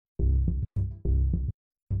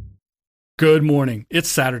Good morning. It's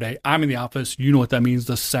Saturday. I'm in the office. You know what that means,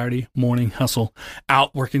 the Saturday morning hustle.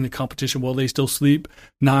 Out working the competition while they still sleep.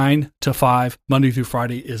 9 to 5, Monday through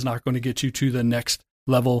Friday is not going to get you to the next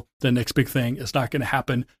level, the next big thing. It's not going to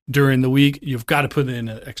happen during the week. You've got to put in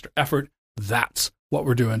an extra effort. That's what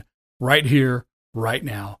we're doing right here, right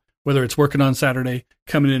now. Whether it's working on Saturday,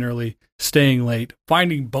 coming in early, staying late,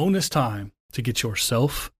 finding bonus time to get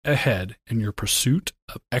yourself ahead in your pursuit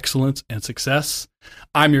of excellence and success.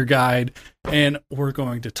 I'm your guide, and we're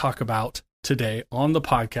going to talk about today on the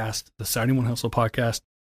podcast, the Saturday Morning Hustle podcast,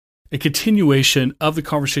 a continuation of the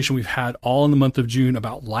conversation we've had all in the month of June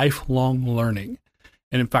about lifelong learning.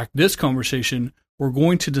 And in fact, this conversation, we're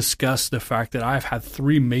going to discuss the fact that I've had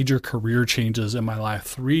 3 major career changes in my life,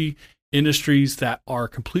 3 industries that are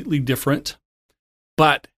completely different,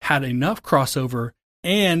 but had enough crossover.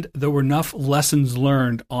 And there were enough lessons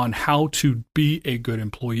learned on how to be a good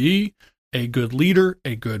employee, a good leader,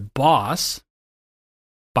 a good boss,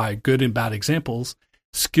 by good and bad examples,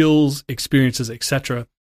 skills, experiences, etc.,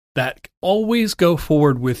 that always go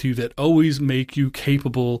forward with you, that always make you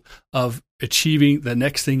capable of achieving the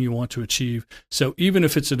next thing you want to achieve. So even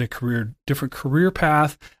if it's in a different career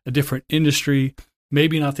path, a different industry,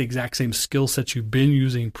 maybe not the exact same skill sets you've been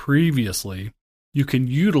using previously, you can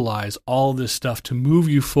utilize all this stuff to move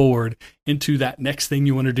you forward into that next thing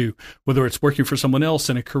you want to do, whether it's working for someone else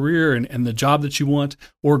in a career and the job that you want,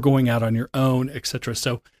 or going out on your own, etc.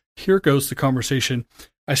 So here goes the conversation.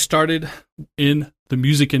 I started in the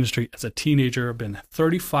music industry as a teenager. I've been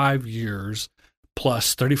 35 years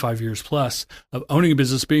plus of owning a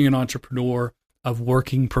business, being an entrepreneur, of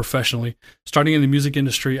working professionally. Starting in the music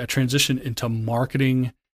industry, I transitioned into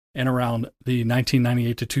marketing and around the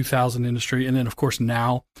 1998 to 2000 industry. And then, of course,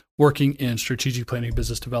 now working in strategic planning,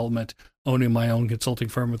 business development, owning my own consulting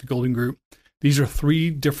firm with the Golden Group. These are 3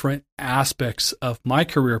 different aspects of my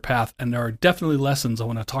career path. And there are definitely lessons I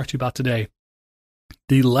want to talk to you about today.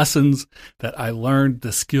 The lessons that I learned,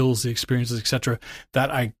 the skills, the experiences, etc.,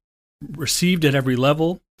 that I received at every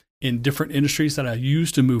level in different industries that I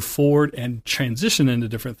use to move forward and transition into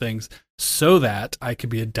different things so that I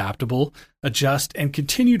could be adaptable, adjust, and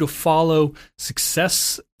continue to follow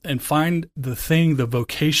success and find the thing, the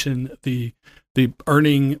vocation, the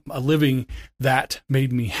earning a living that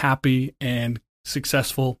made me happy and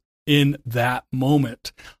successful in that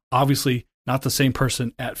moment. Obviously, not the same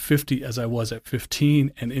person at 50 as I was at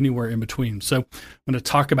 15 and anywhere in between. So I'm going to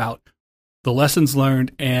talk about the lessons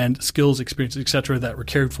learned and skills, experiences, etc., that were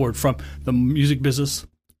carried forward from the music business,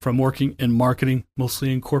 from working in marketing,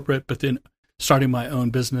 mostly in corporate, but then starting my own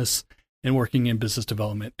business and working in business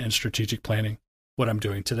development and strategic planning, what I'm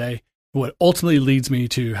doing today, what ultimately leads me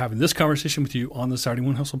to having this conversation with you on the Saturday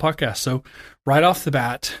Morning Hustle podcast. So right off the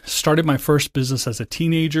bat, started my first business as a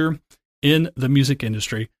teenager in the music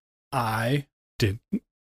industry. I didn't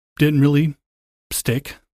really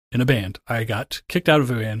stick in a band. I got kicked out of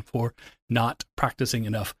a band for not practicing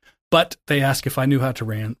enough. But they asked if I knew how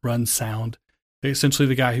to run sound. Essentially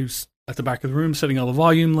the guy who's at the back of the room setting all the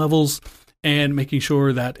volume levels and making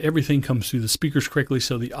sure that everything comes through the speakers correctly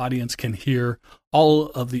so the audience can hear all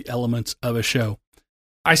of the elements of a show.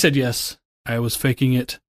 I said yes. I was faking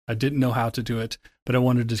it. I didn't know how to do it, but I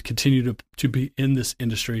wanted to continue to be in this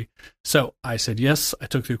industry. So I said yes. I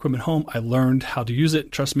took the equipment home. I learned how to use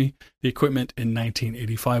it. Trust me, the equipment in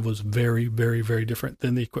 1985 was very, very, very different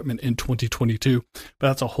than the equipment in 2022, but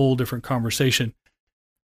that's a whole different conversation.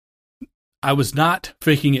 I was not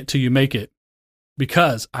faking it till you make it,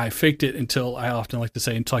 because I faked it until, I often like to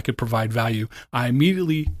say, until I could provide value. I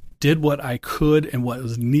immediately did what I could and what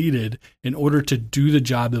was needed in order to do the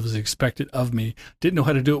job that was expected of me. Didn't know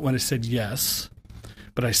how to do it when I said yes,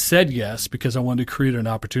 but I said yes because I wanted to create an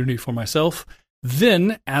opportunity for myself.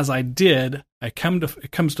 Then, as I did, it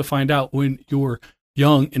comes to find out when you're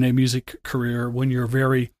young in a music career, when you're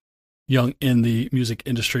very young in the music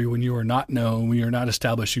industry, when you are not known, when you're not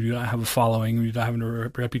established, you do not have a following, you do not have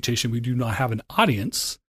a reputation, we do not have an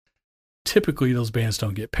audience. Typically, those bands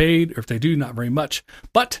don't get paid, or if they do, not very much.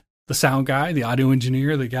 But the sound guy, the audio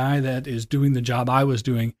engineer, the guy that is doing the job I was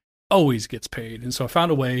doing always gets paid. And so I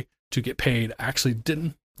found a way to get paid. I actually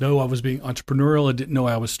didn't know I was being entrepreneurial. I didn't know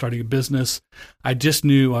I was starting a business. I just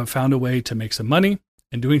knew I found a way to make some money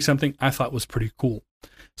and doing something I thought was pretty cool.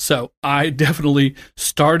 So I definitely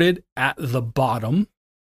started at the bottom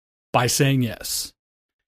by saying yes.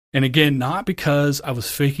 And again, not because I was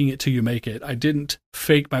faking it till you make it. I didn't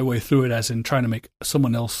fake my way through it as in trying to make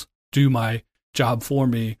someone else do my job for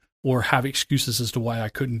me or have excuses as to why I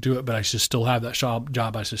couldn't do it, but I should still have that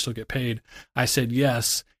job. I should still get paid. I said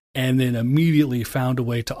yes, and then immediately found a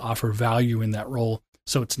way to offer value in that role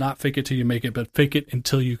So it's not fake it till you make it, but fake it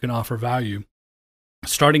until you can offer value.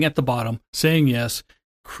 Starting at the bottom, saying yes,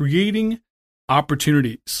 creating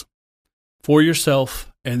opportunities for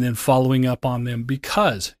yourself, and then following up on them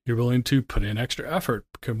because you're willing to put in extra effort,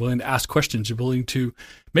 you're willing to ask questions, you're willing to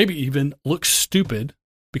maybe even look stupid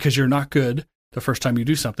because you're not good the first time you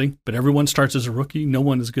do something, but everyone starts as a rookie. No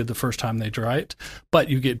one is good the first time they try it, but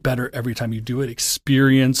you get better every time you do it.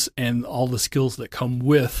 Experience and all the skills that come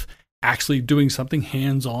with actually doing something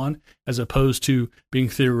hands-on as opposed to being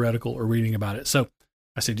theoretical or reading about it. So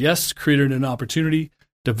I said yes, created an opportunity,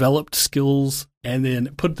 developed skills, and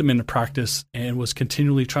then put them into practice, and was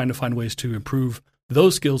continually trying to find ways to improve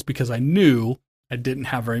those skills because I knew I didn't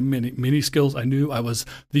have very many skills. I knew I was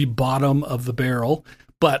the bottom of the barrel,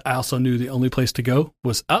 but I also knew the only place to go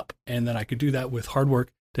was up, and that I could do that with hard work,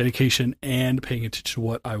 dedication, and paying attention to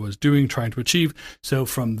what I was doing, trying to achieve. So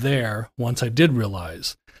from there, once I did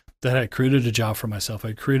realize that I created a job for myself,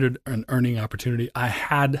 I created an earning opportunity, I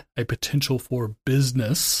had a potential for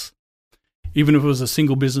business. Even if it was a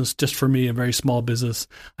single business just for me, a very small business,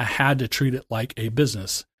 I had to treat it like a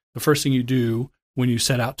business. The first thing you do when you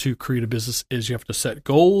set out to create a business is you have to set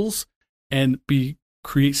goals and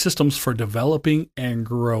create systems for developing and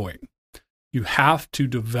growing. You have to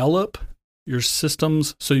develop your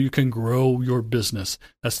systems so you can grow your business.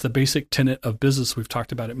 That's the basic tenet of business. We've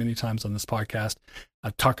talked about it many times on this podcast. I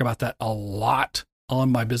talk about that a lot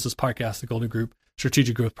on my business podcast, The Golden Group,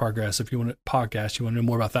 Strategic Growth Progress. If you want to know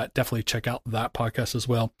more about that, definitely check out that podcast as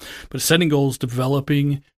well. But setting goals,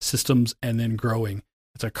 developing systems, and then growing.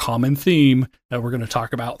 It's a common theme that we're going to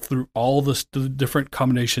talk about through all the different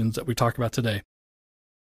combinations that we talk about today.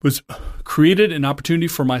 Was created an opportunity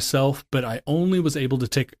for myself, but I only was able to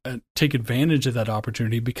take advantage of that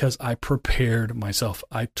opportunity because I prepared myself.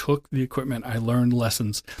 I took the equipment, I learned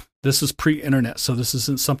lessons. This is pre-internet, so this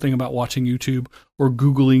isn't something about watching YouTube or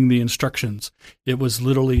Googling the instructions. It was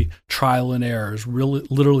literally trial and errors, really,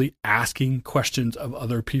 literally asking questions of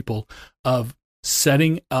other people, of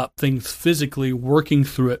setting up things physically, working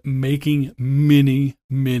through it, making many,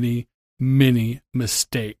 many, many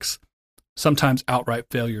mistakes. Sometimes outright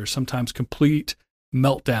failures, sometimes complete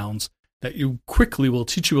meltdowns that you quickly will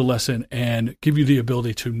teach you a lesson and give you the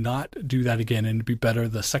ability to not do that again and be better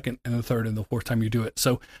the second and the third and the fourth time you do it.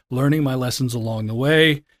 So learning my lessons along the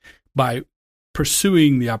way by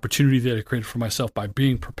pursuing the opportunity that I created for myself, by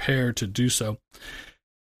being prepared to do so,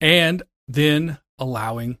 and then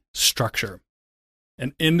allowing structure.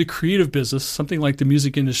 And in the creative business, something like the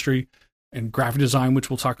music industry and graphic design, which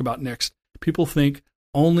we'll talk about next, people think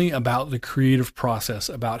only about the creative process,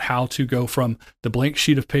 about how to go from the blank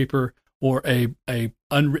sheet of paper or a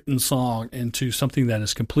unwritten song into something that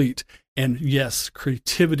is complete. And yes,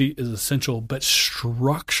 creativity is essential, but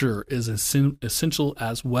structure is essential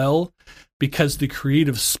as well, because the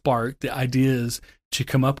creative spark, the ideas to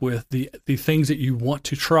come up with, the things that you want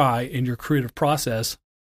to try in your creative process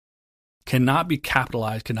cannot be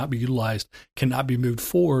capitalized, cannot be utilized, cannot be moved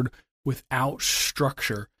forward without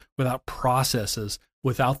structure, without processes,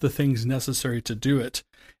 without the things necessary to do it.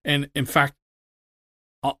 And in fact,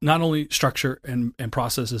 not only structure and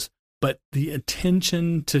processes, but the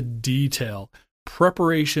attention to detail,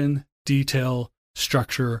 preparation, detail,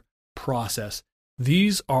 structure, process.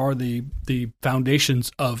 These are the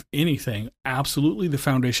foundations of anything. Absolutely the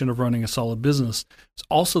foundation of running a solid business. It's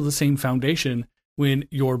also the same foundation when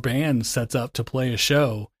your band sets up to play a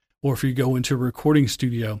show, or if you go into a recording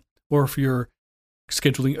studio, or if you're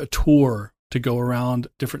scheduling a tour to go around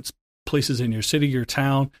different places in your city, your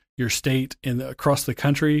town, your state, and across the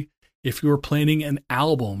country. If you're planning an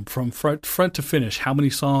album from front to finish, how many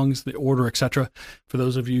songs, the order, etc. For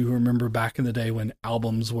those of you who remember back in the day when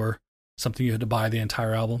albums were something you had to buy the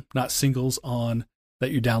entire album, not singles on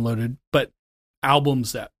that you downloaded, but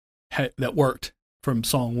albums that worked from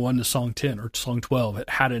song 1 to song 10 or song 12. It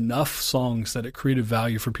had enough songs that it created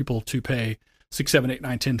value for people to pay $6, $7, $8,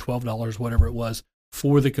 $9, $10, $12, whatever it was,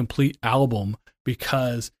 for the complete album,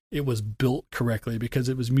 because it was built correctly, because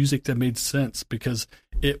it was music that made sense, because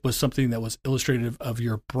it was something that was illustrative of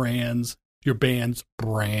your band's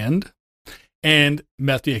brand and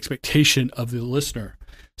met the expectation of the listener.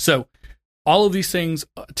 So all of these things,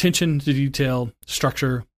 attention to detail,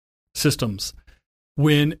 structure, systems.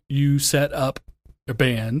 When you set up a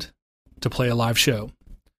band to play a live show,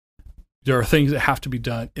 there are things that have to be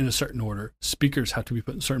done in a certain order. Speakers have to be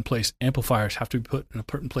put in a certain place. Amplifiers have to be put in a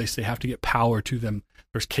certain place. They have to get power to them.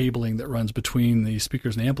 There's cabling that runs between the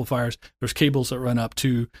speakers and the amplifiers. There's cables that run up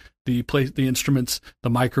to the instruments,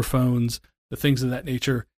 the microphones, the things of that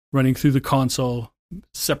nature, running through the console,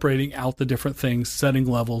 separating out the different things, setting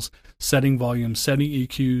levels, setting volume, setting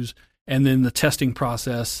EQs, and then the testing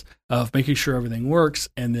process of making sure everything works,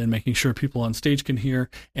 and then making sure people on stage can hear,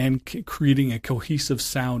 and creating a cohesive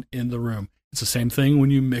sound in the room. It's the same thing when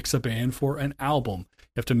you mix a band for an album.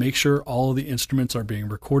 You have to make sure all of the instruments are being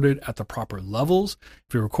recorded at the proper levels.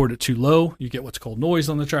 If you record it too low, you get what's called noise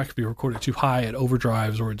on the track. If you record it too high, it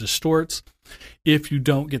overdrives or it distorts. If you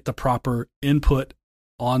don't get the proper input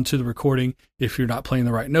onto the recording, if you're not playing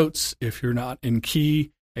the right notes, if you're not in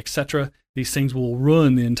key, etc., these things will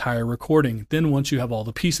ruin the entire recording. Then once you have all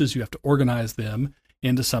the pieces, you have to organize them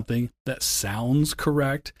into something that sounds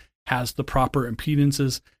correct, has the proper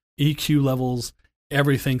impedances, EQ levels,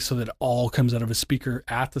 everything, so that it all comes out of a speaker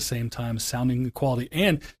at the same time, sounding quality,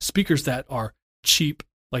 and speakers that are cheap,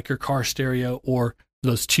 like your car stereo or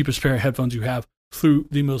those cheapest pair of headphones you have, through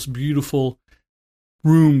the most beautiful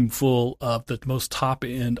room full of the most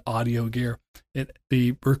top-end audio gear.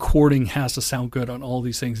 The recording has to sound good on all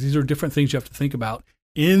these things. These are different things you have to think about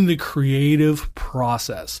in the creative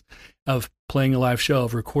process of playing a live show,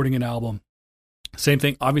 of recording an album. Same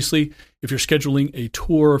thing, obviously, if you're scheduling a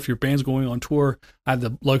tour, if your band's going on tour. I had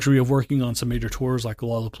the luxury of working on some major tours like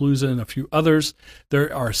Lollapalooza and a few others.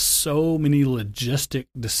 There are so many logistic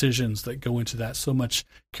decisions that go into that, so much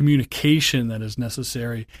communication that is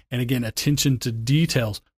necessary. And again, attention to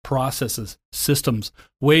details, processes, systems,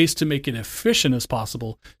 ways to make it efficient as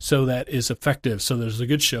possible so that it's effective, so there's a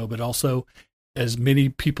good show, but also as many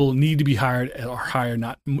people need to be hired or hired,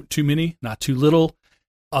 not too many, not too little.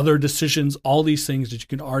 Other decisions, all these things that you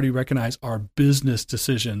can already recognize are business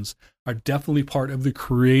decisions, are definitely part of the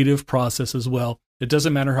creative process as well. It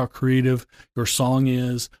doesn't matter how creative your song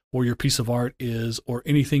is or your piece of art is or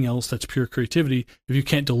anything else that's pure creativity if you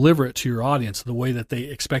can't deliver it to your audience the way that they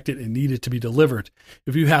expect it and need it to be delivered.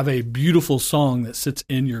 If you have a beautiful song that sits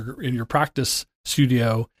in your practice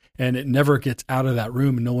studio and it never gets out of that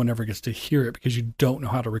room and no one ever gets to hear it because you don't know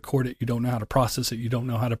how to record it, you don't know how to process it, you don't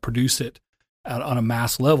know how to produce it on a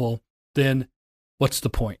mass level, then what's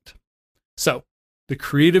the point? So the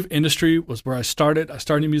creative industry was where I started. I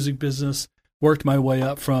started in the music business, worked my way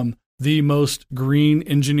up from the most green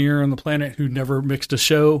engineer on the planet who never mixed a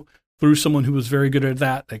show through someone who was very good at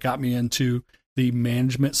that. That got me into the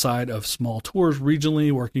management side of small tours regionally,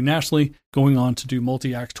 working nationally, going on to do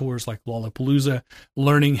multi-act tours like Lollapalooza,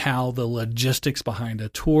 learning how the logistics behind a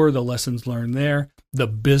tour, the lessons learned there, the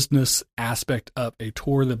business aspect of a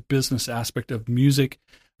tour, the business aspect of music,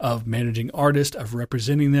 of managing artists, of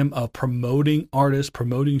representing them, of promoting artists,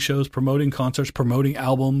 promoting shows, promoting concerts, promoting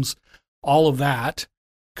albums, all of that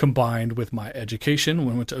combined with my education.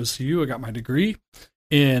 When I went to OCU, I got my degree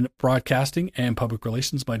in broadcasting and public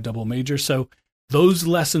relations, my double major. So those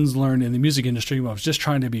lessons learned in the music industry when I was just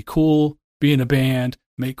trying to be cool, be in a band,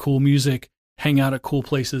 make cool music, hang out at cool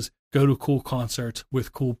places, go to cool concerts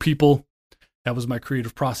with cool people. That was my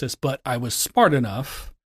creative process. But I was smart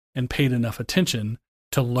enough and paid enough attention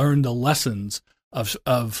to learn the lessons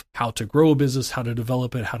of how to grow a business, how to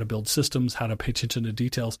develop it, how to build systems, how to pay attention to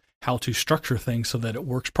details, how to structure things so that it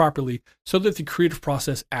works properly, so that the creative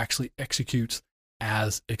process actually executes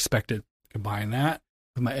as expected. Combine that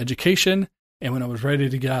with my education, and when I was ready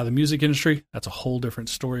to get out of the music industry, that's a whole different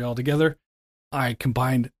story altogether. I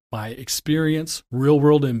combined my experience, real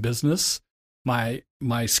world in business, my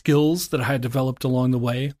skills that I had developed along the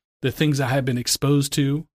way, the things I had been exposed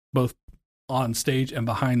to, both on stage and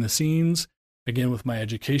behind the scenes, again with my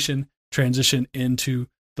education, transition into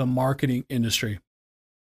the marketing industry.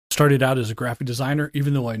 Started out as a graphic designer,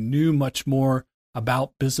 even though I knew much more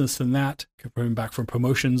about business than that, coming back from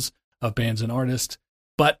promotions of bands and artists.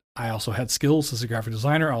 But I also had skills as a graphic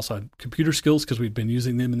designer. I also had computer skills because we'd been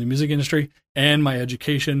using them in the music industry. And my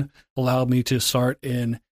education allowed me to start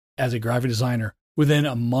in as a graphic designer. Within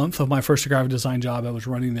a month of my first graphic design job, I was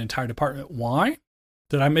running the entire department. Why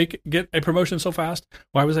did I get a promotion so fast?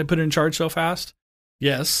 Why was I put in charge so fast?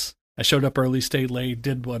 Yes, I showed up early, stayed late,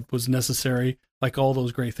 did what was necessary, like all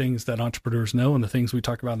those great things that entrepreneurs know and the things we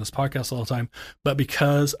talk about in this podcast all the time. But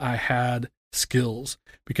because I had skills,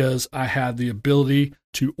 because I had the ability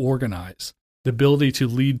to organize, the ability to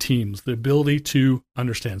lead teams, the ability to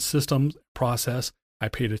understand systems, process, I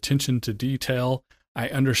paid attention to detail. I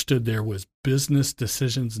understood there was business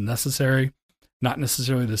decisions necessary, not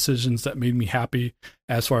necessarily decisions that made me happy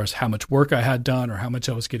as far as how much work I had done or how much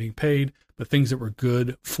I was getting paid, but things that were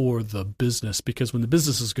good for the business. Because when the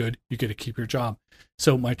business is good, you get to keep your job.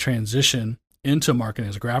 So my transition into marketing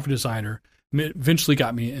as a graphic designer eventually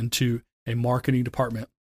got me into a marketing department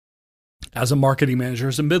as a marketing manager,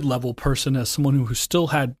 as a mid-level person, as someone who still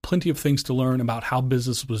had plenty of things to learn about how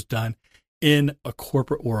business was done in a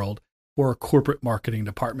corporate world or a corporate marketing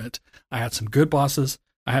department. I had some good bosses,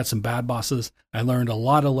 I had some bad bosses. I learned a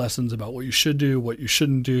lot of lessons about what you should do, what you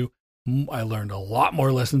shouldn't do. I learned a lot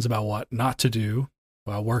more lessons about what not to do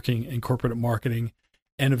while working in corporate marketing,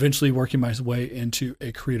 and eventually working my way into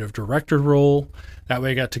a creative director role. That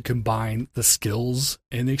way I got to combine the skills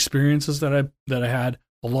and the experiences that I had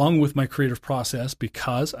along with my creative process,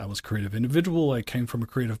 because I was a creative individual. I came from a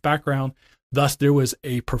creative background. Thus, there was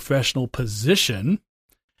a professional position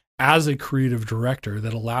as a creative director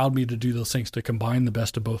that allowed me to do those things, to combine the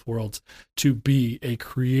best of both worlds, to be a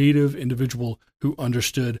creative individual who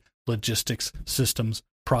understood logistics, systems,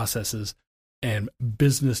 processes, and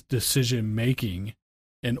business decision making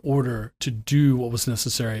in order to do what was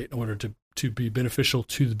necessary in order to be beneficial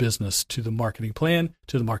to the business, to the marketing plan,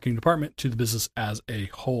 to the marketing department, to the business as a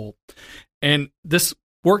whole. And this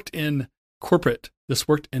worked in corporate. This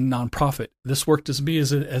worked in nonprofit. This worked as me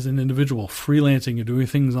as an individual, freelancing and doing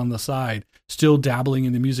things on the side, still dabbling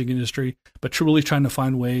in the music industry, but truly trying to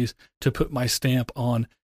find ways to put my stamp on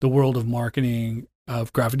the world of marketing,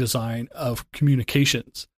 of graphic design, of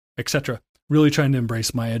communications, etc. Really trying to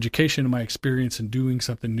embrace my education and my experience in doing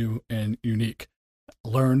something new and unique.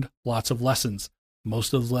 Learned lots of lessons,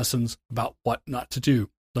 most of the lessons about what not to do.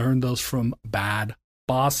 Learned those from bad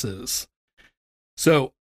bosses.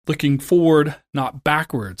 So looking forward, not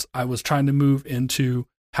backwards, I was trying to move into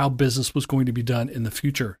how business was going to be done in the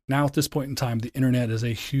future. Now, at this point in time, the internet is a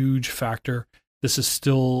huge factor. This is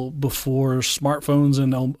still before smartphones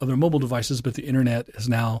and other mobile devices, but the internet has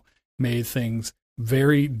now made things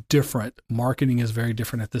very different. Marketing is very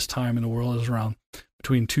different at this time, and the world is around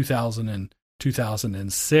between 2000 and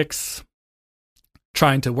 2006.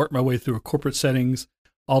 Trying to work my way through corporate settings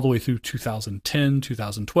all the way through 2010,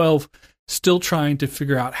 2012, still trying to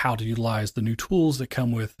figure out how to utilize the new tools that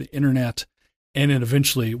come with the internet, and then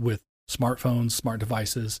eventually with smartphones, smart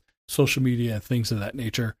devices, social media, things of that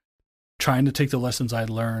nature. Trying to take the lessons I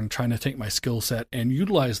learned, trying to take my skill set and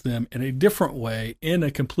utilize them in a different way, in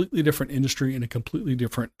a completely different industry, in a completely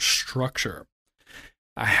different structure.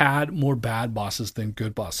 I had more bad bosses than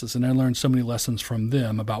good bosses, and I learned so many lessons from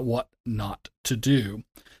them about what not to do,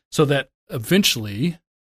 so that eventually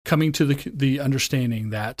coming to the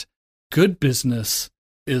understanding that good business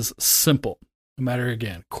is simple. No matter,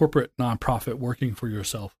 again, corporate, nonprofit, working for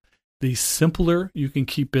yourself, the simpler you can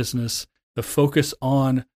keep business, the focus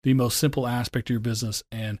on the most simple aspect of your business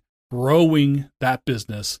and growing that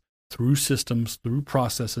business through systems, through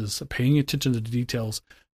processes, paying attention to the details,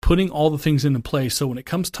 putting all the things into place. So when it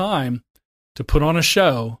comes time to put on a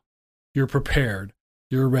show, you're prepared,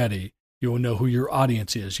 you're ready, you'll know who your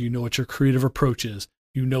audience is, you know what your creative approach is,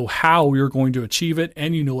 you know how you're going to achieve it,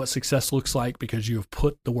 and you know what success looks like because you have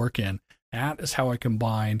put the work in. That is how I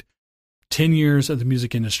combined 10 years of the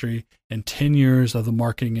music industry and 10 years of the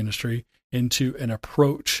marketing industry into an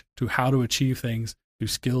approach to how to achieve things through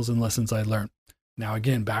skills and lessons I learned. Now,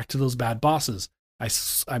 again, back to those bad bosses. I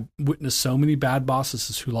witnessed so many bad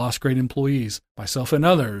bosses who lost great employees, myself and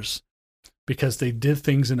others, because they did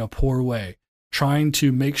things in a poor way, trying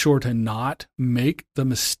to make sure to not make the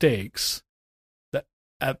mistakes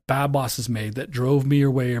that bad bosses made that drove me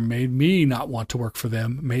away or made me not want to work for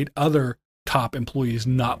them, made other top employees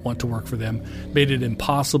not want to work for them, made it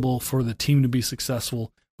impossible for the team to be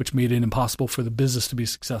successful, which made it impossible for the business to be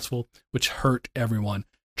successful, which hurt everyone.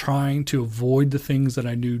 Trying to avoid the things that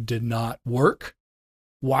I knew did not work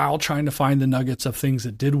while trying to find the nuggets of things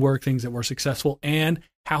that did work, things that were successful, and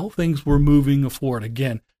how things were moving forward.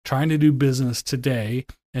 Again, trying to do business today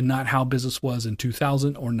and not how business was in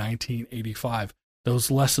 2000 or 1985.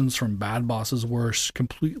 Those lessons from bad bosses were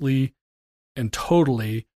completely and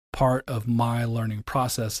totally part of my learning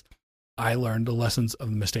process. I learned the lessons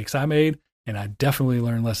of the mistakes I made, and I definitely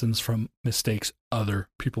learned lessons from mistakes other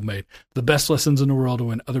people made. The best lessons in the world are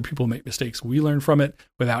when other people make mistakes. We learn from it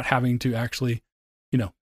without having to actually,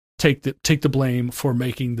 take the blame for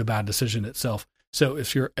making the bad decision itself. So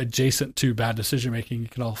if you're adjacent to bad decision making,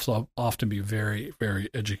 it can also often be very, very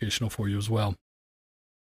educational for you as well.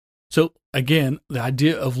 So again, the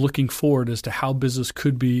idea of looking forward as to how business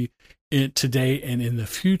could be today and in the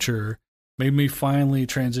future made me finally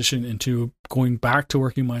transition into going back to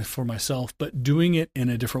working for myself, but doing it in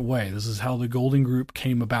a different way. This is how the Golden Group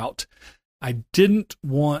came about. I didn't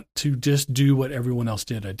want to just do what everyone else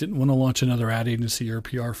did. I didn't want to launch another ad agency or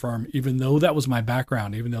PR firm, even though that was my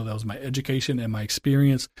background, even though that was my education and my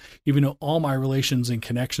experience, even though all my relations and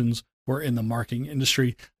connections were in the marketing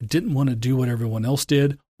industry. I didn't want to do what everyone else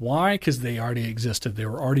did. Why? Because they already existed. They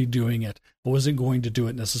were already doing it. I wasn't going to do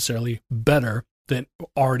it necessarily better than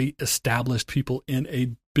already established people in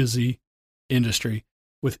a busy industry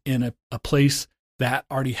within a place that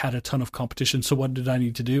already had a ton of competition. So what did I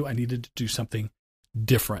need to do? I needed to do something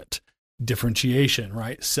different. Differentiation,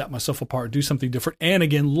 right? Set myself apart, do something different. And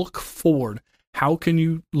again, look forward. How can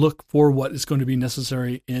you look for what is going to be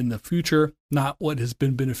necessary in the future, not what has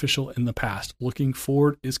been beneficial in the past? Looking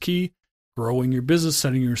forward is key. Growing your business,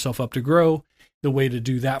 setting yourself up to grow. The way to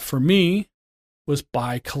do that for me was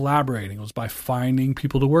by collaborating, was by finding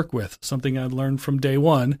people to work with. Something I learned from day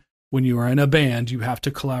one. When you are in a band, you have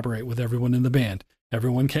to collaborate with everyone in the band.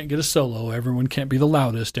 Everyone can't get a solo. Everyone can't be the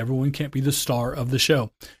loudest. Everyone can't be the star of the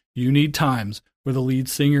show. You need times where the lead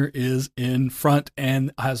singer is in front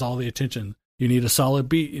and has all the attention. You need a solid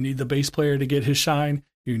beat. You need the bass player to get his shine.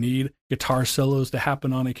 You need guitar solos to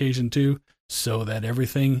happen on occasion too, so that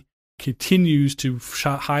everything continues to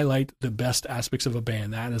highlight the best aspects of a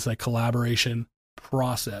band. That is a collaboration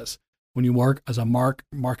process. When you work as a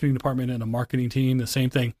marketing department and a marketing team, the same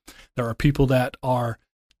thing. There are people that are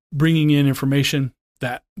bringing in information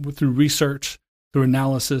that through research, through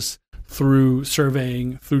analysis, through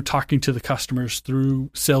surveying, through talking to the customers, through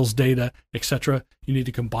sales data, etc. You need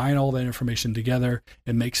to combine all that information together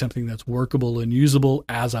and make something that's workable and usable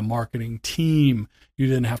as a marketing team. You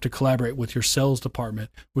then have to collaborate with your sales department,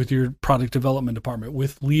 with your product development department,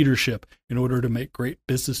 with leadership in order to make great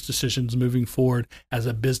business decisions moving forward as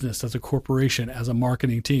a business, as a corporation, as a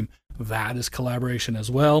marketing team. That is collaboration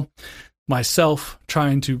as well. Myself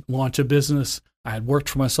trying to launch a business, I had worked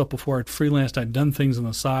for myself before. I'd freelanced. I'd done things on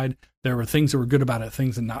the side. There were things that were good about it,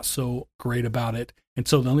 things that not so great about it. And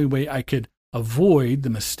so the only way I could avoid the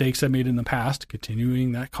mistakes I made in the past,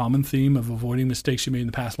 continuing that common theme of avoiding mistakes you made in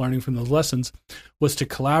the past, learning from those lessons, was to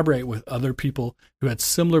collaborate with other people who had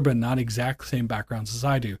similar but not exact same backgrounds as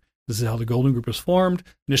I do. This is how the Golden Group was formed,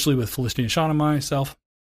 initially with Felicity and Sean and myself.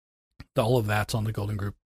 All of that's on the Golden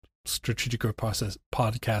Group Strategic Growth Process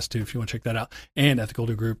podcast too, if you want to check that out, and at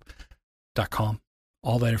thegoldengroup.com.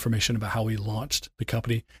 All that information about how we launched the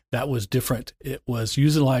company. That was different. It was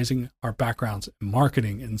utilizing our backgrounds in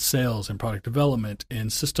marketing and sales and product development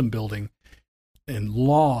and system building and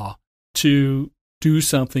law to do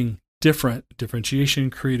something different. Differentiation,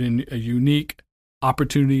 creating a unique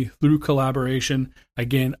opportunity through collaboration.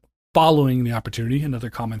 Again, following the opportunity, another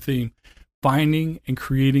common theme. Finding and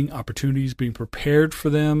creating opportunities, being prepared for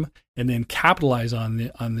them, and then capitalize on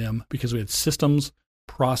them because we had systems,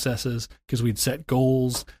 processes, because we'd set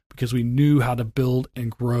goals, because we knew how to build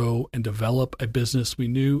and grow and develop a business. We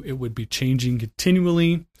knew it would be changing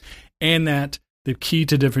continually, and that the key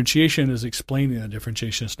to differentiation is explaining the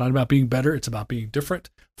differentiation. It's not about being better. It's about being different,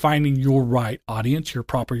 finding your right audience, your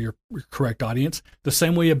correct audience, the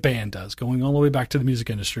same way a band does, going all the way back to the music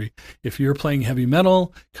industry. If you're playing heavy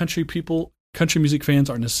metal, country music fans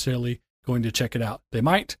aren't necessarily going to check it out. They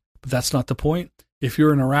might, but that's not the point. If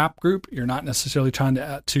you're in a rap group, you're not necessarily trying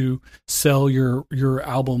to sell your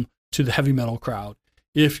album to the heavy metal crowd.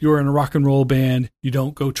 If you're in a rock and roll band, you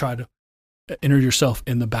don't go try to enter yourself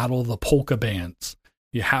in the battle of the polka bands.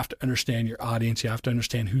 You have to understand your audience. You have to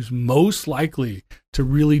understand who's most likely to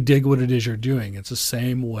really dig what it is you're doing. It's the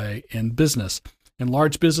same way in business. In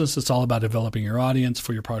large business, it's all about developing your audience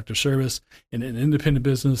for your product or service. In an independent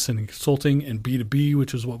business and in consulting and B2B,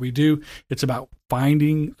 which is what we do, it's about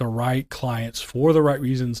finding the right clients for the right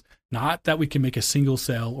reasons, not that we can make a single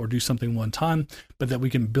sale or do something one time, but that we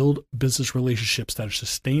can build business relationships that are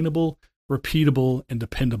sustainable, repeatable, and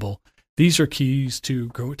dependable. These are keys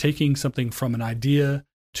to taking something from an idea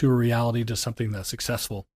to a reality to something that's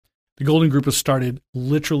successful. The Golden Group was started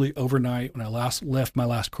literally overnight when I left my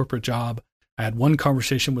last corporate job. I had one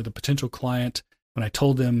conversation with a potential client when I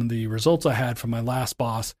told them the results I had from my last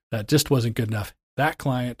boss that just wasn't good enough. That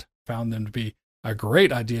client found them to be a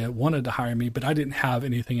great idea, wanted to hire me, but I didn't have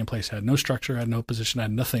anything in place. I had no structure, I had no position, I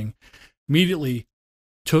had nothing. Immediately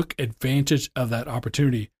took advantage of that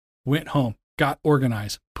opportunity, went home, got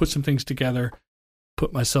organized, put some things together,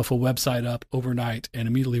 put myself a website up overnight, and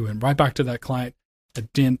immediately went right back to that client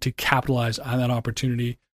again to capitalize on that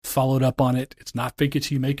opportunity. Followed up on it. It's not fake it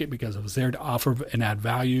till you make it, because I was there to offer and add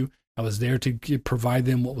value. I was there to provide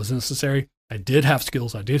them what was necessary. I did have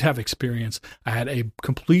skills. I did have experience. I had a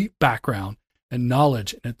complete background and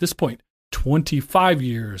knowledge. And at this point, 25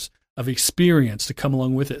 years of experience to come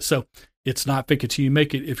along with it. So it's not fake it till you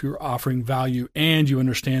make it. If you're offering value and you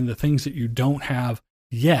understand the things that you don't have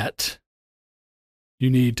yet, you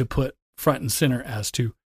need to put front and center as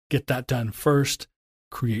to get that done first,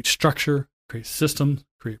 create structure, create systems,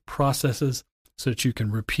 create processes so that you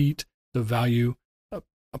can repeat the value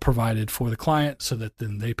provided for the client so that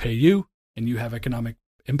then they pay you and you have economic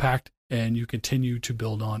impact and you continue to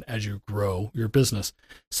build on as you grow your business.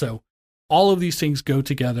 So all of these things go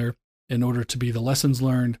together in order to be the lessons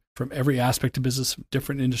learned from every aspect of business,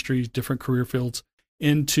 different industries, different career fields,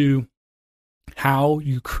 into how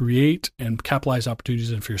you create and capitalize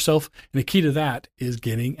opportunities for yourself. And the key to that is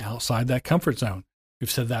getting outside that comfort zone. We've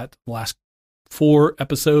said that the last 4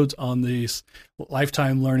 episodes on this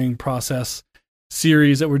lifetime learning process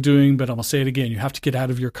series that we're doing, but I'm going to say it again. You have to get out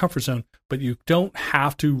of your comfort zone, but you don't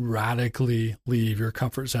have to radically leave your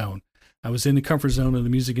comfort zone. I was in the comfort zone of the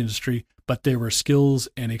music industry, but there were skills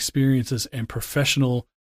and experiences and professional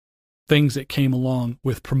things that came along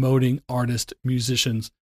with promoting artists,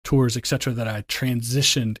 musicians, tours, etc., that I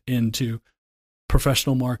transitioned into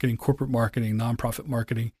professional marketing, corporate marketing, nonprofit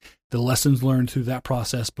marketing. The lessons learned through that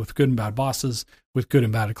process, with good and bad bosses, with good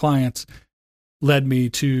and bad clients, led me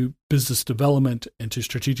to business development and to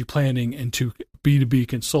strategic planning and to B2B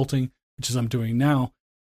consulting, which is I'm doing now,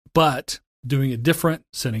 but doing it different,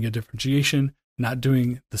 setting a differentiation, not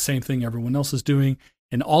doing the same thing everyone else is doing.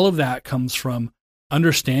 And all of that comes from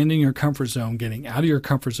understanding your comfort zone, getting out of your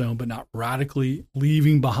comfort zone, but not radically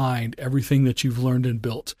leaving behind everything that you've learned and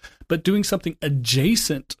built, but doing something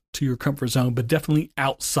adjacent to your comfort zone, but definitely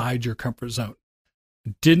outside your comfort zone.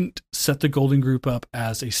 Didn't set the Golden Group up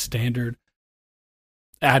as a standard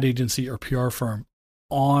ad agency or PR firm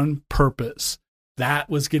on purpose. That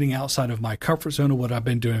was getting outside of my comfort zone of what I've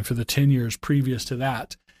been doing for the 10 years previous to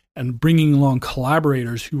that, and bringing along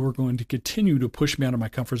collaborators who are going to continue to push me out of my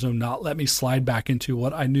comfort zone, not let me slide back into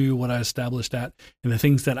what I knew, what I established at, and the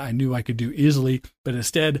things that I knew I could do easily, but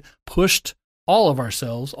instead pushed all of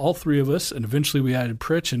ourselves, all 3 of us, and eventually we added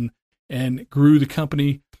Pritch and grew the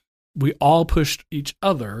company. We all pushed each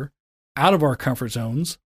other out of our comfort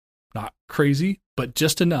zones, not crazy, but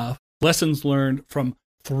just enough. Lessons learned from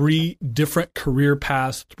 3 different career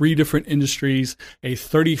paths, 3 different industries, a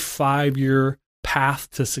 35-year path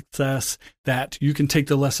to success, that you can take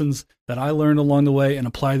the lessons that I learned along the way and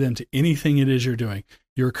apply them to anything it is you're doing.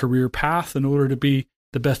 Your career path, in order to be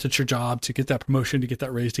the best at your job, to get that promotion, to get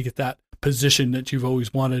that raise, to get that position that you've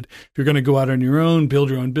always wanted. If you're going to go out on your own, build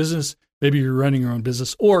your own business, maybe you're running your own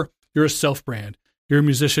business, or you're a self-brand, you're a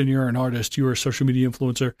musician, you're an artist, you're a social media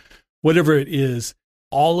influencer, whatever it is.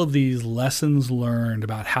 All of these lessons learned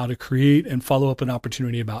about how to create and follow up an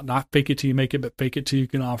opportunity, about not fake it till you make it, but fake it till you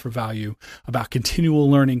can offer value, about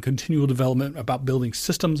continual learning, continual development, about building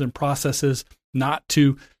systems and processes, not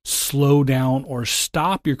to slow down or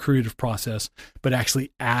stop your creative process, but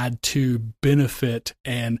actually add to, benefit,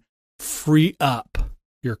 and free up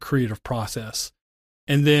your creative process.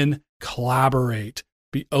 And then collaborate,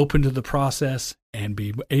 be open to the process, and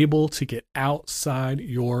be able to get outside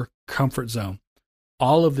your comfort zone.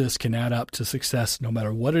 All of this can add up to success no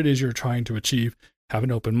matter what it is you're trying to achieve. Have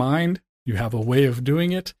an open mind. You have a way of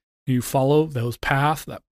doing it. You follow those paths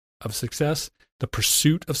of success, the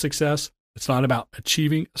pursuit of success. It's not about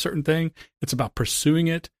achieving a certain thing. It's about pursuing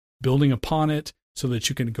it, building upon it so that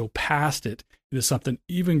you can go past it into something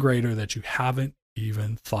even greater that you haven't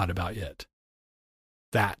even thought about yet.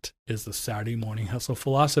 That is the Saturday Morning Hustle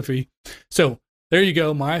philosophy. So there you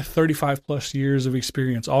go. My 35 plus years of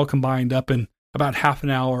experience all combined up in about half an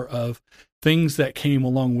hour of things that came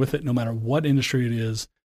along with it, no matter what industry it is,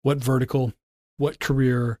 what vertical, what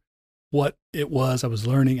career, what it was I was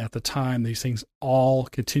learning at the time. These things all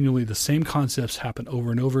continually, the same concepts happen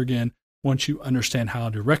over and over again. Once you understand how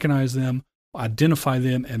to recognize them, identify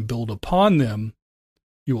them, and build upon them,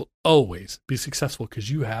 you will always be successful because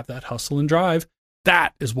you have that hustle and drive.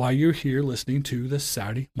 That is why you're here listening to the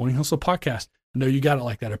Saturday Morning Hustle podcast. I know you got it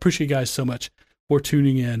like that. I appreciate you guys so much for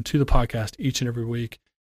tuning in to the podcast each and every week.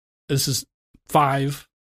 This is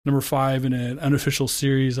number 5 in an unofficial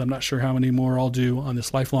series. I'm not sure how many more I'll do on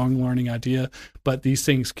this lifelong learning idea, but these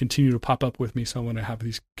things continue to pop up with me. So I'm going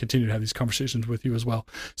to continue to have these conversations with you as well.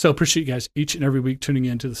 So appreciate you guys each and every week tuning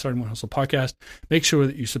in to the Saturday Morning Hustle podcast. Make sure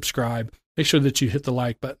that you subscribe. Make sure that you hit the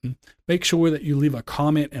like button. Make sure that you leave a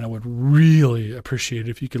comment, and I would really appreciate it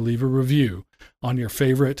if you could leave a review on your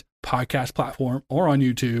favorite podcast platform or on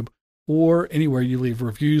YouTube, or anywhere you leave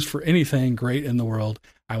reviews for anything great in the world.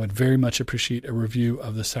 I would very much appreciate a review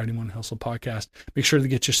of the Saturday Morning Hustle podcast. Make sure to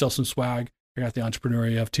get yourself some swag. I got the Entrepreneur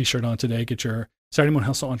AF t-shirt on today. Get your Saturday Morning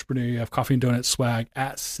Hustle Entrepreneur AF coffee and donut swag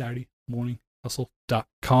at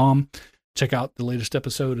SaturdayMorningHustle.com. Check out the latest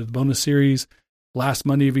episode of the bonus series. Last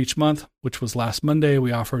Monday of each month, which was last Monday,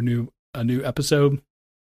 we offer a new episode.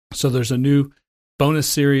 So there's a new bonus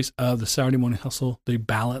series of the Saturday Morning Hustle, the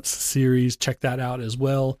Balance series. Check that out as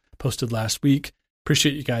well. Posted last week.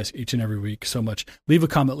 Appreciate you guys each and every week so much. Leave a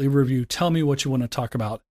comment, leave a review. Tell me what you want to talk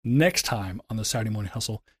about next time on the Saturday Morning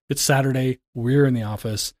Hustle. It's Saturday. We're in the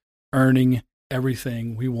office earning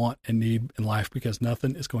everything we want and need in life because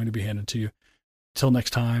nothing is going to be handed to you. Till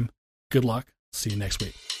next time, good luck. See you next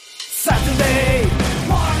week. Saturday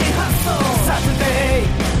Morning Hustle. Saturday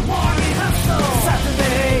Morning Hustle.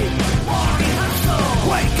 Saturday morning hustle.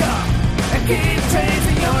 Wake up and keep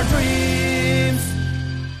chasing your